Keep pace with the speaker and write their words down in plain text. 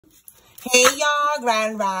Hey y'all,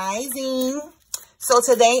 Grand Rising. So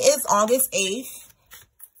today is August 8th.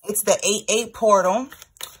 It's the 8/8 portal.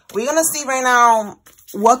 We're going to see right now,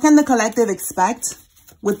 what can the collective expect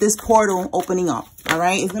with this portal opening up? All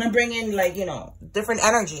right. It's going to bring in, like, you know, different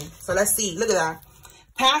energy. So let's see. Look at that.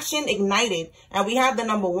 Passion ignited. And we have the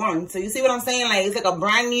number 1. So you see what I'm saying? Like, it's like a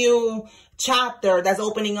brand new chapter that's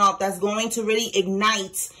opening up, that's going to really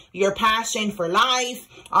ignite your passion for life,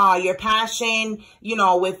 your passion, you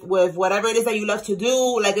know, with whatever it is that you love to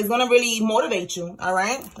do. Like, it's going to really motivate you. All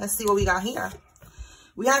right. Let's see what we got here.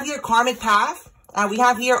 We have here karmic path. And we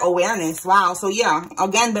have here awareness. Wow. So yeah,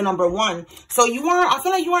 again, the number 1. So I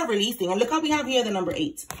feel like you are releasing. And look how we have here the number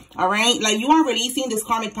 8. All right. Like, you are releasing this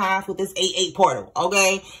karmic path with this 8/8 portal.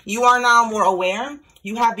 Okay. You are now more aware.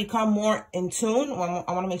 You have become more in tune. Well,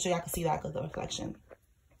 I want to make sure y'all can see that because of the reflection.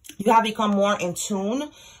 You have become more in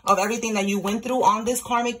tune of everything that you went through on this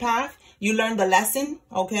karmic path. You learned the lesson,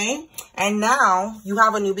 okay? And now you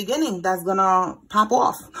have a new beginning that's going to pop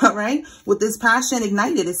off, all right? With this passion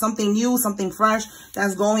ignited. It's something new, something fresh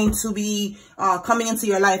that's going to be coming into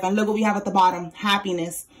your life. And look what we have at the bottom,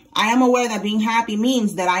 happiness. I am aware that being happy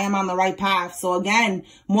means that I am on the right path. So again,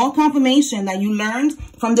 more confirmation that you learned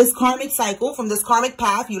from this karmic cycle, from this karmic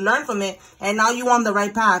path. You learned from it, and now you're on the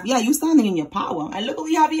right path. Yeah, you're standing in your power. And look what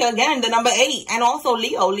we have here again, the number 8, and also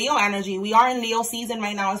Leo energy. We are in Leo season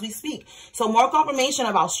right now as we speak. So more confirmation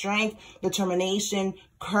about strength, determination,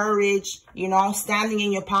 courage, you know, standing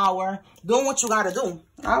in your power, doing what you got to do.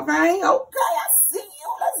 All right, okay, I see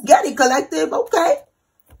you. Let's get it, collective, okay.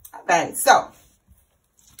 All right, so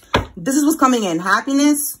this is what's coming in.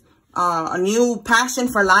 Happiness, a new passion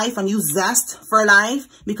for life, a new zest for life,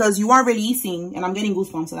 because you are releasing, and I'm getting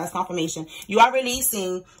goosebumps, so that's confirmation. You are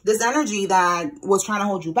releasing this energy that was trying to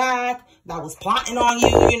hold you back, that was plotting on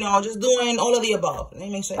you, you know, just doing all of the above. Let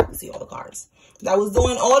me make sure I can see all the cards. That was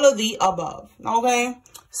doing all of the above, okay?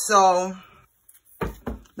 So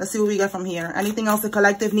let's see what we get from here. Anything else the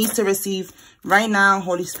collective needs to receive right now,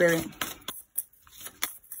 Holy Spirit?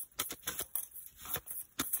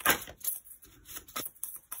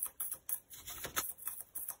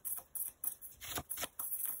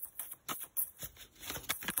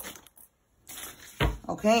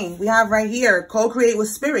 Okay, we have right here, co-create with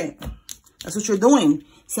spirit. That's what you're doing.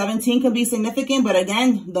 17 can be significant, but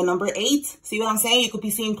again, the number 8, see what I'm saying? You could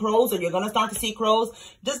be seeing crows, or you're going to start to see crows.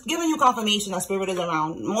 Just giving you confirmation that spirit is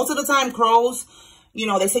around. Most of the time, crows, you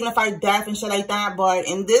know, they signify death and shit like that. But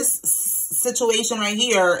in this situation right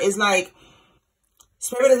here, it's like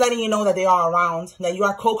spirit is letting you know that they are around, that you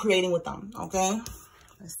are co-creating with them, okay?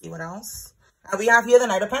 Let's see what else. And we have here the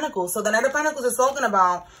Knight of Pentacles. So the Knight of Pentacles is talking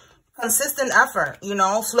about consistent effort, you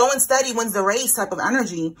know, slow and steady wins the race type of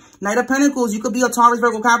energy. Knight of Pentacles, you could be a Taurus,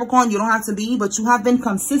 Virgo, Capricorn. You don't have to be, but you have been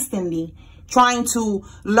consistently trying to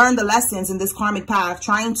learn the lessons in this karmic path,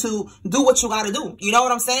 trying to do what you got to do. You know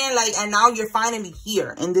what I'm saying? Like, and now you're finally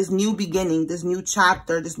here in this new beginning, this new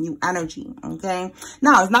chapter, this new energy. Okay.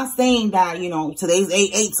 Now, it's not saying that, you know, today's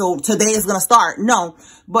 8/8, so today is going to start. No,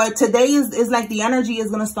 but today is like the energy is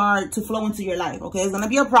going to start to flow into your life. Okay. It's going to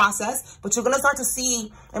be a process, but you're going to start to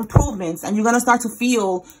see improvements, and you're going to start to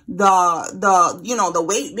feel you know, the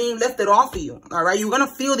weight being lifted off of you. All right. You're going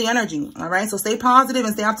to feel the energy. All right. So stay positive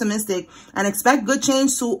and stay optimistic, and expect good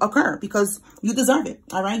change to occur, because you deserve it.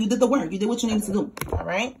 All right. You did the work. You did what you needed to do. All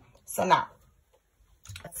right. So now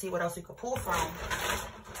let's see what else we could pull from.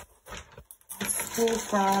 Let's pull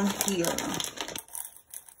from here.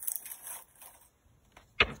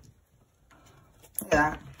 Look at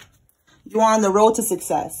that. You are on the road to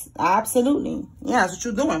success. Absolutely. Yeah, that's what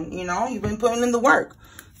you're doing. You know, you've been putting in the work.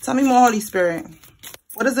 Tell me more, Holy Spirit.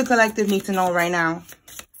 What does the collective need to know right now?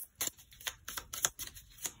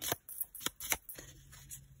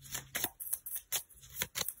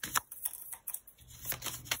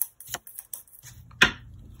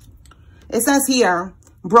 It says here,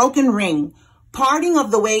 broken ring, parting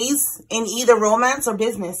of the ways in either romance or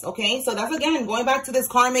business. Okay, so that's, again, going back to this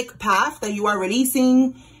karmic path that you are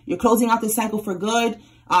releasing. You're closing out this cycle for good.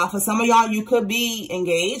 For some of y'all, you could be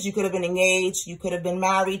engaged. You could have been engaged. You could have been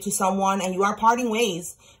married to someone, and you are parting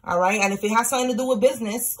ways. All right. And if it has something to do with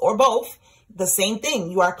business or both, the same thing.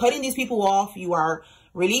 You are cutting these people off. You are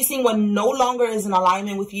releasing what no longer is in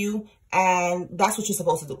alignment with you. And that's what you're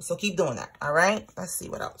supposed to do. So keep doing that. All right. Let's see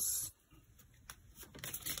what else.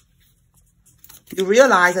 You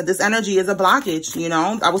realize that this energy is a blockage. You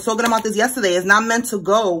know, I was talking about this yesterday. It's not meant to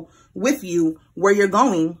go with you where you're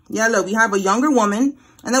going. Yeah, look, we have a younger woman,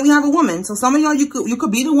 and then we have a woman. So some of y'all, you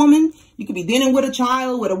could be the woman. You could be dealing with a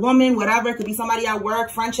child, with a woman, whatever. It could be somebody at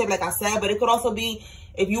work, friendship, like I said, but it could also be,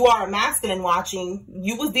 if you are a masculine watching,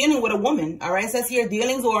 you was dealing with a woman, all right? It says here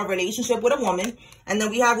dealings or a relationship with a woman. And then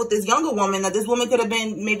we have with this younger woman, that this woman could have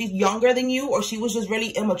been maybe younger than you, or she was just really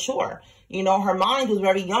immature. You know, her mind was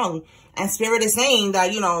very young. And Spirit is saying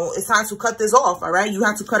that, you know, it's time to cut this off, all right? You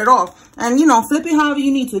have to cut it off. And, you know, flip it however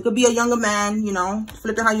you need to. It could be a younger man, you know,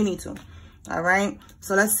 flip it how you need to, all right?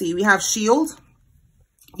 So let's see. We have shield.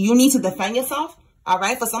 You need to defend yourself, all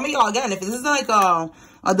right? For some of y'all, again, if this is like a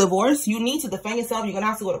divorce, you need to defend yourself. You're going to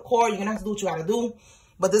have to go to court. You're going to have to do what you got to do.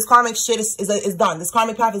 But this karmic shit is done. This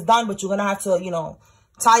karmic path is done, but you're going to have to, you know,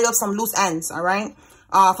 tie up some loose ends, all right?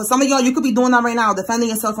 For some of y'all, you could be doing that right now, defending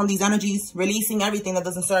yourself from these energies, releasing everything that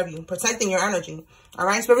doesn't serve you, protecting your energy, all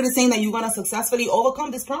right? Spirit is saying that you're going to successfully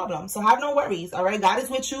overcome this problem. So have no worries, all right? God is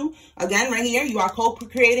with you. Again, right here, you are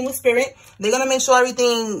co-creating with Spirit. They're going to make sure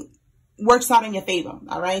everything works out in your favor,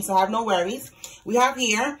 all right? So have no worries. We have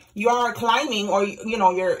here, you are climbing, or, you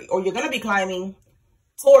know, you're going to be climbing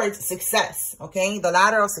towards success, okay? The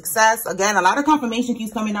ladder of success. Again, a lot of confirmation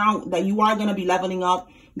keeps coming out that you are going to be leveling up,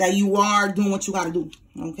 that you are doing what you got to do,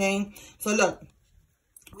 okay? So look,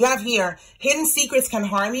 we have here, hidden secrets can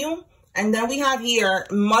harm you. And then we have here,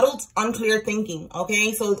 muddled, unclear thinking,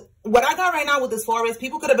 okay? So what I got right now with this forest,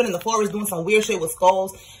 people could have been in the forest doing some weird shit with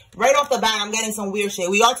skulls. Right off the bat, I'm getting some weird shit.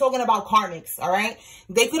 We are talking about karmics, all right?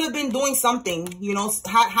 They could have been doing something, you know,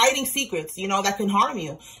 hiding secrets, you know, that can harm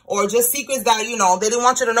you. Or just secrets that, you know, they didn't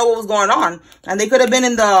want you to know what was going on. And they could have been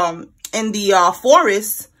in the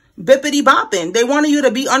forest, bippity bopping. They wanted you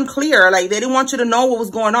to be unclear. Like, they didn't want you to know what was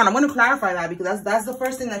going on. I'm going to clarify that because that's the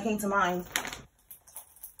first thing that came to mind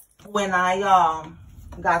when I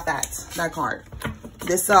got that card.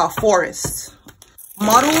 This forest.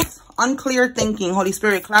 Muddled, unclear thinking. Holy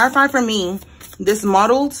Spirit, clarify for me this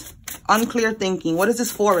muddled, unclear thinking. What is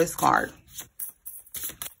this forest card?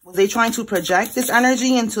 Was they trying to project this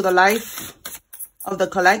energy into the life of the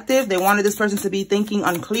collective? They wanted this person to be thinking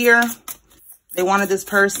unclear. They wanted this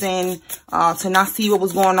person to not see what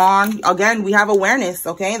was going on. Again, we have awareness,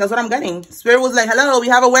 okay? That's what I'm getting. Spirit was like, hello, we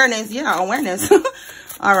have awareness. Yeah, awareness.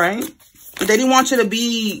 All right. They didn't want you to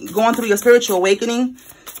be going through your spiritual awakening.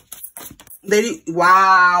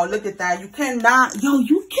 Wow, look at that. You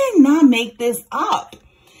cannot make this up.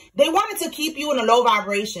 They wanted to keep you in a low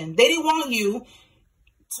vibration. They didn't want you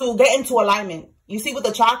to get into alignment. You see, with the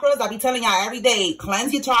chakras, I be telling y'all every day,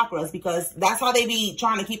 cleanse your chakras, because that's how they be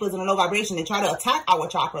trying to keep us in a low vibration. They try to attack our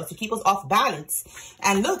chakras to keep us off balance.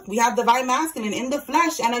 And look, we have divine masculine in the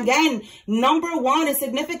flesh. And again, number 1 is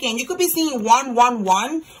significant. You could be seeing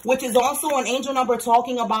 111, which is also an angel number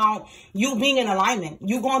talking about you being in alignment.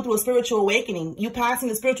 You going through a spiritual awakening. You passing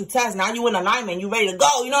the spiritual test. Now you in alignment. You ready to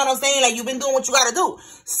go. You know what I'm saying? Like, you've been doing what you got to do.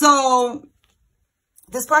 So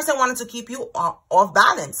this person wanted to keep you off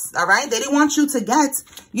balance, all right? They didn't want you to get,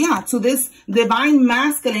 to this divine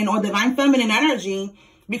masculine or divine feminine energy,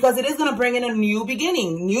 because it is going to bring in a new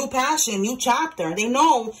beginning, new passion, new chapter. They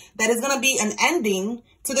know that it's going to be an ending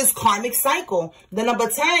to this karmic cycle. The number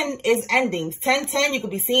 10 is endings. 1010, you could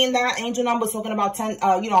be seeing that. Angel numbers talking about 10,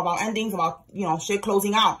 about endings, about, shit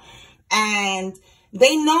closing out. And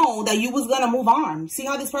they know that you was going to move on. See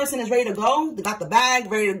how this person is ready to go? They got the bag,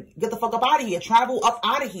 ready to get the fuck up out of here. Travel up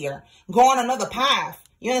out of here. Go on another path.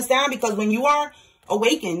 You understand? Because when you are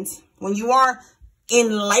awakened, when you are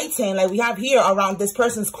enlightened, like we have here around this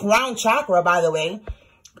person's crown chakra, by the way,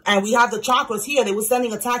 and we have the chakras here, they were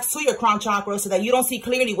sending attacks to your crown chakra so that you don't see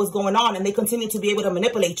clearly what's going on, and they continue to be able to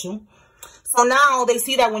manipulate you. So now they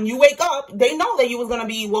see that when you wake up, they know that you was going to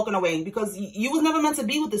be walking away, because you was never meant to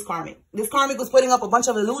be with this karmic. This karmic was putting up a bunch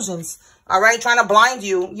of illusions, all right, trying to blind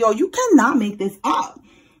you. Yo, you cannot make this up.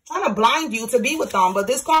 Trying to blind you to be with them. But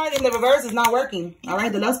this card in the reverse is not working, all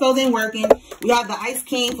right? The love spells ain't working. We have the Ice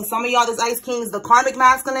King. For some of y'all, this Ice King is the karmic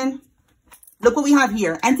masculine. Look what we have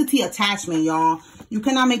here. Entity attachment, y'all. You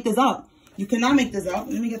cannot make this up. You cannot make this up.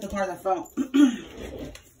 Let me get the card that fell.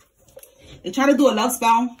 They try to do a love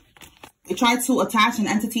spell. They try to attach an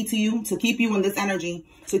entity to you to keep you in this energy,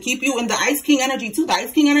 to keep you in the Ice King energy too. The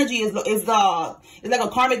Ice King energy is like a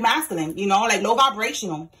karmic masculine, like low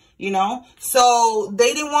vibrational, So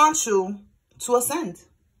they didn't want you to ascend.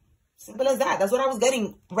 Simple as that. That's what I was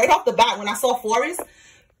getting right off the bat when I saw forest.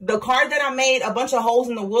 The card that I made, a bunch of holes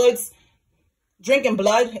in the woods, drinking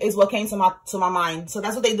blood, is what came to my mind. So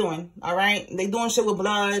that's what they doing. All right, they doing shit with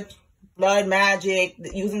blood magic,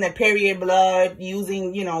 using their period blood,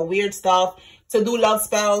 using, weird stuff to do love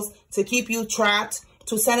spells, to keep you trapped,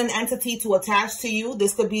 to send an entity to attach to you.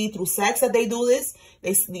 This could be through sex that they do this.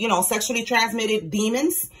 They, you know, sexually transmitted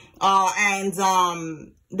demons.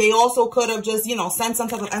 They also could have just, you know, sent some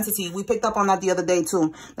type of entity. We picked up on that the other day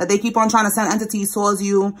too. That they keep on trying to send entities towards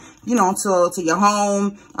you, you know, to your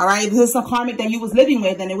home. All right. This is a karmic that you was living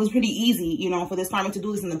with, and it was pretty easy, you know, for this karmic to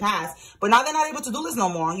do this in the past. But now they're not able to do this no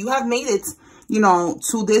more. You have made it, you know,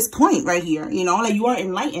 to this point right here. You know, like you are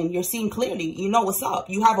enlightened. You're seeing clearly. You know what's up.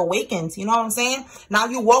 You have awakened. You know what I'm saying? Now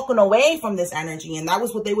you're walking away from this energy. And that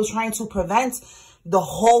was what they was trying to prevent the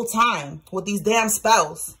whole time with these damn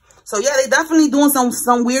spells. So yeah, they definitely doing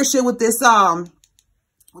some weird shit with this,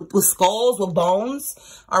 with skulls, with bones,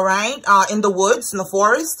 all right, in the woods, in the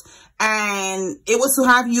forest. And it was to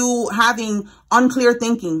have you having unclear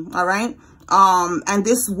thinking, all right? And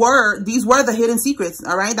these were the hidden secrets,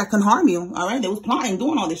 all right, that can harm you, all right? They was plotting,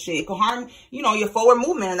 doing all this shit. It could harm, you know, your forward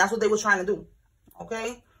movement, and that's what they were trying to do,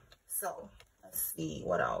 okay? So, let's see,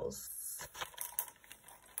 what else?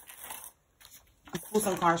 I'll pull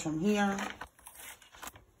some cards from here.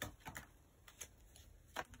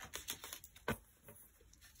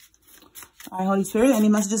 All right, Holy Spirit, any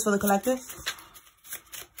messages for the collective?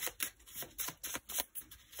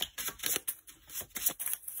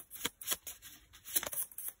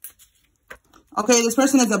 Okay, this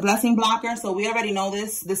person is a blessing blocker, so we already know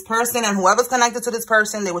this. This person and whoever's connected to this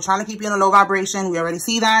person, they were trying to keep you in a low vibration. We already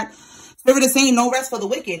see that. Spirit is saying no rest for the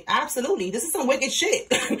wicked. Absolutely. This is some wicked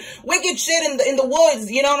shit. Wicked shit in the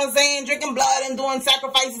woods, you know what I'm saying? Drinking blood and doing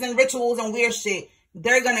sacrifices and rituals and weird shit.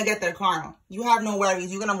 They're going to get their karma. You have no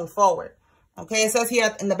worries. You're going to move forward. Okay, it says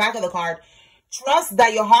here in the back of the card, trust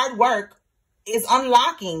that your hard work is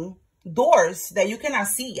unlocking doors that you cannot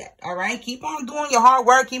see yet, all right? Keep on doing your hard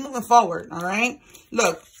work. Keep moving forward, all right?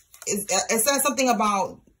 Look, it says something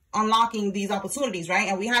about unlocking these opportunities, right?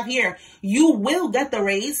 And we have here, you will get the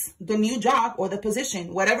raise, the new job, or the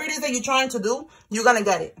position. Whatever it is that you're trying to do, you're going to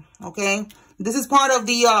get it, okay? This is part of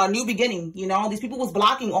the new beginning, you know? These people was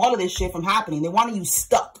blocking all of this shit from happening. They wanted you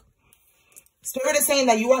stuck. Spirit is saying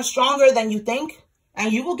that you are stronger than you think,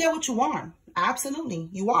 and you will get what you want. Absolutely,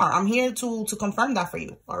 you are. I'm here to confirm that for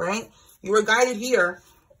you, all right? You were guided here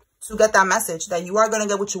to get that message that you are going to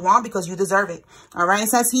get what you want because you deserve it, all right? It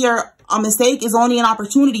says here, a mistake is only an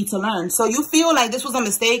opportunity to learn. So you feel like this was a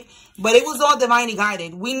mistake, but it was all divinely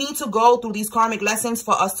guided. We need to go through these karmic lessons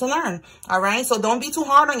for us to learn, all right? So don't be too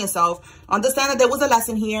hard on yourself. Understand that there was a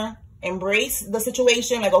lesson here. Embrace the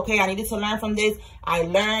situation. Like, okay, I needed to learn from this. I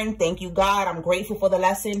learned. Thank you, God. I'm grateful for the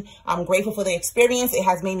lesson. I'm grateful for the experience. It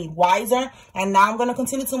has made me wiser. And now I'm going to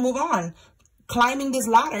continue to move on, climbing this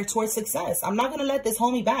ladder towards success. I'm not going to let this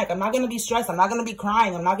hold me back. I'm not going to be stressed. I'm not going to be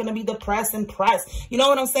crying. I'm not going to be depressed and pressed. You know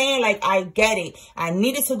what I'm saying? Like, I get it. I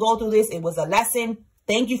needed to go through this. It was a lesson.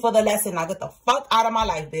 Thank you for the lesson. Now get the fuck out of my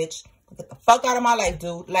life, bitch. Get the fuck out of my life,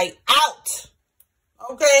 dude. Like, out.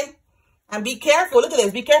 Okay? And be careful. Look at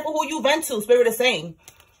this. Be careful who you vent to, Spirit is saying.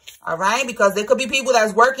 All right? Because there could be people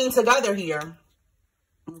that's working together here.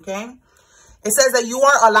 Okay? It says that you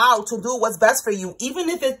are allowed to do what's best for you, even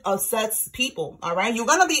if it upsets people. All right? You're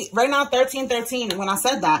going to be, right now, 1313. When I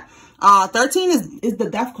said that, 13 is the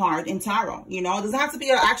death card in tarot. You know, it doesn't have to be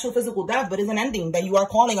an actual physical death, but it's an ending that you are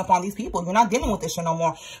calling upon these people. You're not dealing with this shit no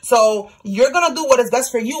more. So you're going to do what is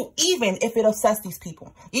best for you, even if it upsets these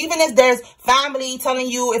people. Even if there's family telling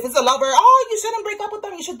you, if it's a lover, oh, you shouldn't break up with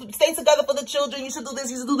them. You should stay together for the children. You should do this.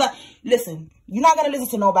 You should do that. Listen, you're not going to listen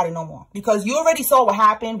to nobody no more because you already saw what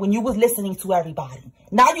happened when you was listening to everybody.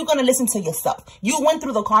 Now you're going to listen to yourself. You went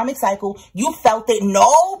through the karmic cycle. You felt it.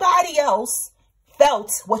 Nobody else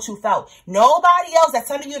felt what you felt. Nobody else that's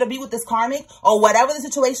telling you to be with this karmic or whatever the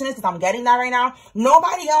situation is, because I'm getting that right now.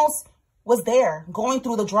 Nobody else was there going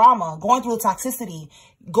through the drama, going through the toxicity,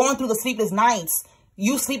 going through the sleepless nights,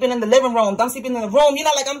 you sleeping in the living room, them sleeping in the room. You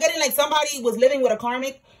know, like I'm getting like somebody was living with a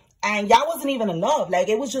karmic and y'all wasn't even in love. Like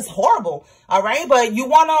it was just horrible. All right. But you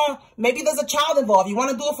want to, maybe there's a child involved. You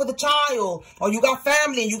want to do it for the child, or you got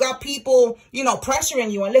family, you got people, you know,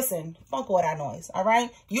 pressuring you. And listen, fuck all that noise. All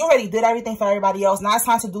right. You already did everything for everybody else. Now it's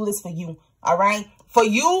time to do this for you. All right. For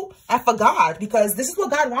you and for God, because this is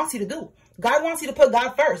what God wants you to do. God wants you to put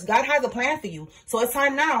God first. God has a plan for you. So it's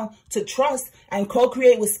time now to trust and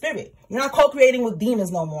co-create with spirit. You're not co-creating with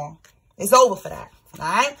demons no more. It's over for that. All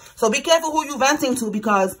right. So be careful who you venting to,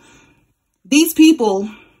 because these people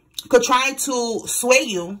could try to sway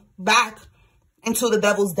you back into the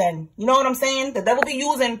devil's den. You know what I'm saying? The devil be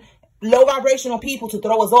using low vibrational people to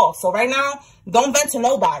throw us off. So right now, don't vent to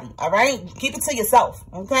nobody. All right. Keep it to yourself.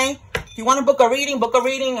 Okay. If you want to book a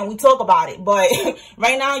reading and we talk about it. But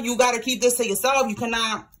right now, you got to keep this to yourself. You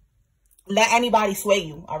cannot let anybody sway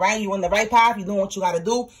you. All right. You're on the right path. You're doing what you got to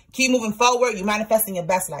do. Keep moving forward. You're manifesting your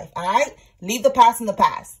best life. All right. Leave the past in the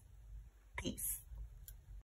past.